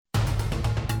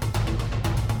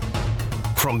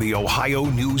From the Ohio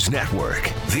News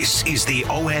Network, this is the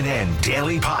ONN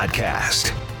Daily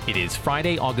Podcast. It is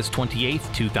Friday, August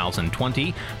 28th,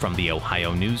 2020. From the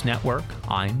Ohio News Network,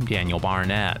 I'm Daniel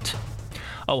Barnett.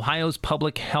 Ohio's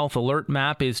public health alert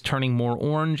map is turning more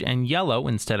orange and yellow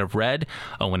instead of red.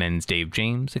 ONN's Dave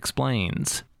James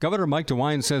explains. Governor Mike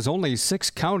DeWine says only 6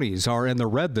 counties are in the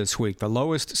red this week, the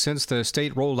lowest since the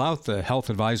state rolled out the health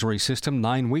advisory system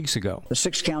 9 weeks ago. The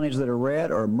 6 counties that are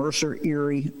red are Mercer,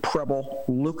 Erie, Preble,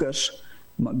 Lucas,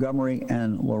 Montgomery,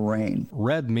 and Lorain.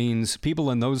 Red means people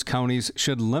in those counties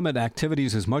should limit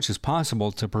activities as much as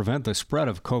possible to prevent the spread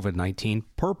of COVID-19.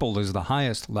 Purple is the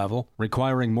highest level,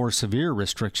 requiring more severe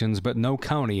restrictions, but no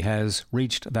county has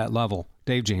reached that level.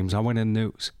 Dave James, ONN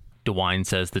News. DeWine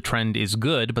says the trend is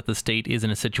good, but the state is in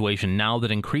a situation now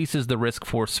that increases the risk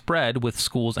for spread with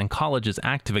schools and colleges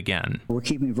active again. We're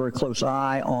keeping a very close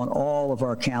eye on all of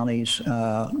our counties.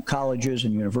 Colleges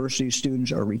and university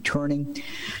students are returning.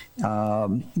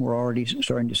 We're already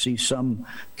starting to see some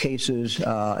cases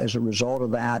as a result of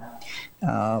that.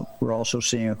 We're also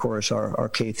seeing, of course, our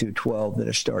K through 12 that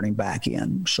is starting back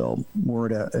in. So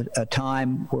we're at a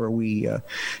time where we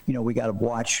got to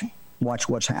watch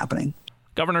what's happening.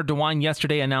 Governor DeWine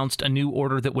yesterday announced a new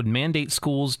order that would mandate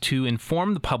schools to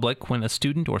inform the public when a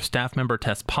student or staff member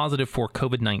tests positive for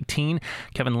COVID-19.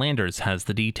 Kevin Landers has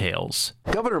the details.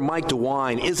 Governor Mike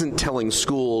DeWine isn't telling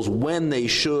schools when they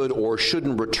should or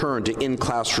shouldn't return to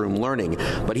in-classroom learning,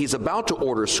 but he's about to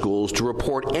order schools to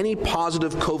report any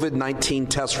positive COVID-19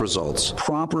 test results.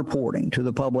 Prompt reporting to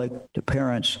the public, to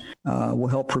parents, will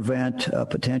help prevent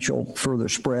potential further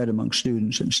spread among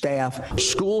students and staff.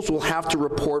 Schools will have to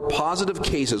report positive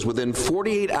cases within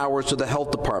 48 hours to the health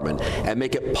department and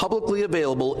make it publicly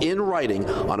available in writing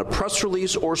on a press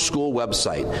release or school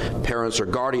website. Parents or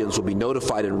guardians will be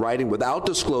notified in writing without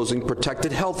disclosing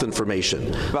protected health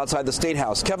information. Outside the State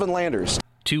House, Kevin Landers.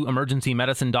 2 emergency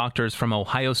medicine doctors from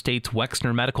Ohio State's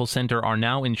Wexner Medical Center are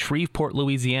now in Shreveport,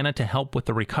 Louisiana to help with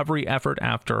the recovery effort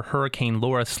after Hurricane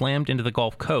Laura slammed into the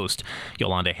Gulf Coast.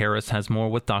 Yolanda Harris has more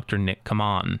with Dr. Nick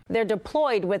Kaman. They're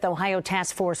deployed with Ohio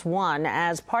Task Force 1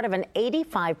 as part of an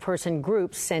 85-person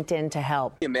group sent in to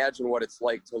help. Imagine what it's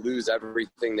like to lose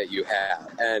everything that you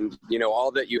have. And,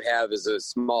 all that you have is a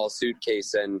small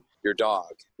suitcase and your dog.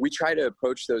 We try to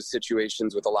approach those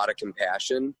situations with a lot of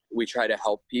compassion. We try to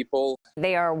help people.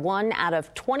 They are one out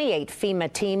of 28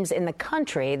 FEMA teams in the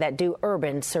country that do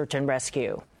urban search and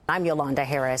rescue. I'm Yolanda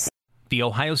Harris. The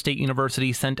Ohio State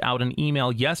University sent out an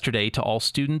email yesterday to all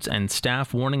students and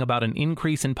staff warning about an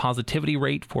increase in positivity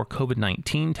rate for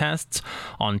COVID-19 tests.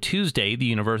 On Tuesday, the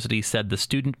university said the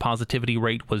student positivity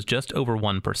rate was just over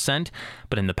 1%,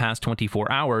 but in the past 24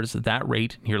 hours, that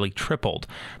rate nearly tripled.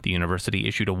 The university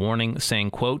issued a warning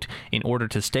saying, quote, "In order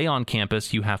to stay on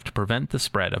campus, you have to prevent the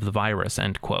spread of the virus,"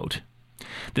 end quote.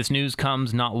 This news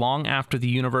comes not long after the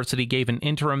university gave an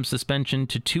interim suspension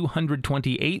to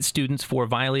 228 students for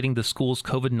violating the school's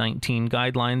COVID-19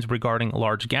 guidelines regarding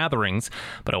large gatherings.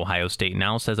 But Ohio State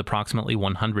now says approximately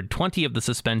 120 of the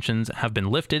suspensions have been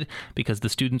lifted because the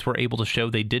students were able to show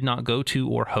they did not go to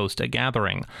or host a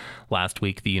gathering. Last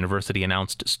week, the university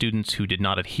announced students who did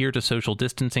not adhere to social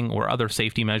distancing or other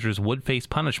safety measures would face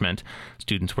punishment.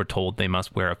 Students were told they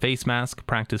must wear a face mask,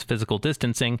 practice physical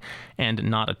distancing, and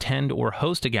not attend or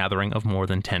host a gathering of more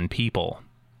than 10 people.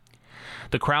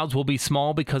 The crowds will be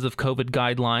small because of COVID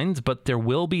guidelines, but there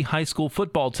will be high school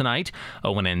football tonight.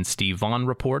 ONN's Steve Vaughn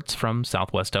reports from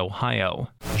Southwest Ohio.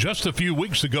 Just a few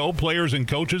weeks ago, players and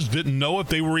coaches didn't know if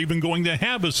they were even going to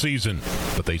have a season,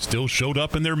 but they still showed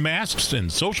up in their masks and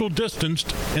social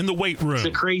distanced in the weight room. It's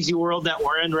a crazy world that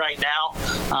we're in right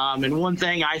now, and one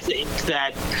thing I think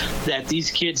that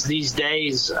these kids these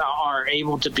days are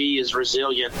able to be is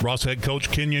resilient. Ross head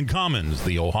coach Kenyon Commons,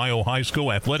 the Ohio High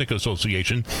School Athletic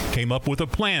Association, came up with a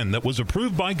plan that was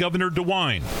approved by Governor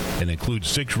DeWine and includes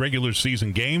 6 regular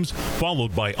season games,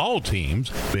 followed by all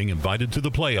teams being invited to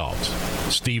the playoffs.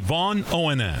 Steve Vaughn,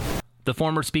 ONN. The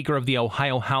former Speaker of the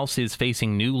Ohio House is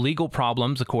facing new legal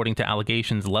problems, according to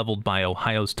allegations leveled by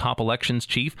Ohio's top elections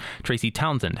chief. Tracy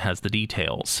Townsend has the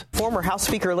details. Former House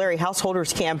Speaker Larry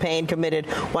Householder's campaign committed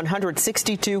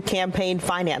 162 campaign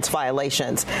finance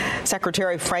violations.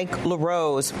 Secretary Frank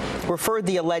LaRose referred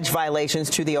the alleged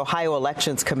violations to the Ohio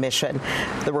Elections Commission.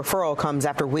 The referral comes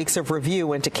after weeks of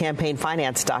review into campaign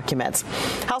finance documents.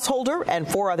 Householder and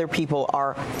 4 other people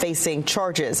are facing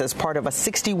charges as part of a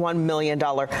 $61 million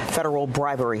federal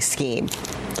bribery scheme.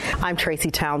 I'm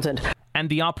Tracy Townsend. And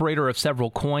the operator of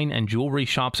several coin and jewelry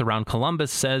shops around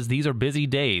Columbus says these are busy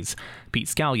days. Pete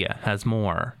Scalia has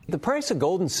more. The price of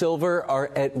gold and silver are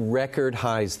at record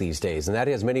highs these days, and that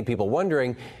has many people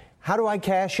wondering, how do I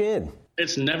cash in?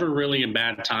 It's never really a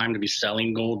bad time to be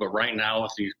selling gold, but right now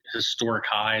with the historic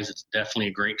highs, it's definitely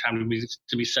a great time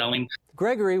to be selling.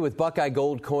 Gregory with Buckeye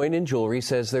Gold Coin and Jewelry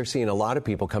says they're seeing a lot of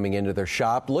people coming into their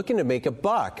shop looking to make a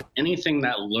buck. Anything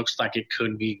that looks like it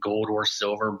could be gold or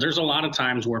silver, there's a lot of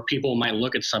times where people might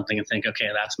look at something and think, okay,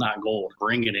 that's not gold.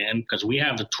 Bring it in, because we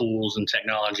have the tools and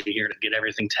technology here to get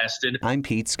everything tested. I'm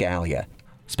Pete Scalia.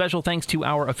 Special thanks to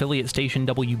our affiliate station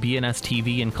WBNS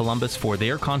TV in Columbus for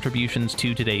their contributions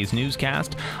to today's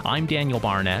newscast. I'm Daniel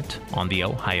Barnett on the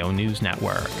Ohio News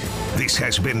Network. This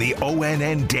has been the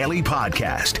ONN Daily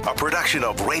Podcast, a production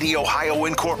of Radio Ohio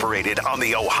Incorporated on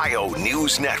the Ohio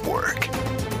News Network.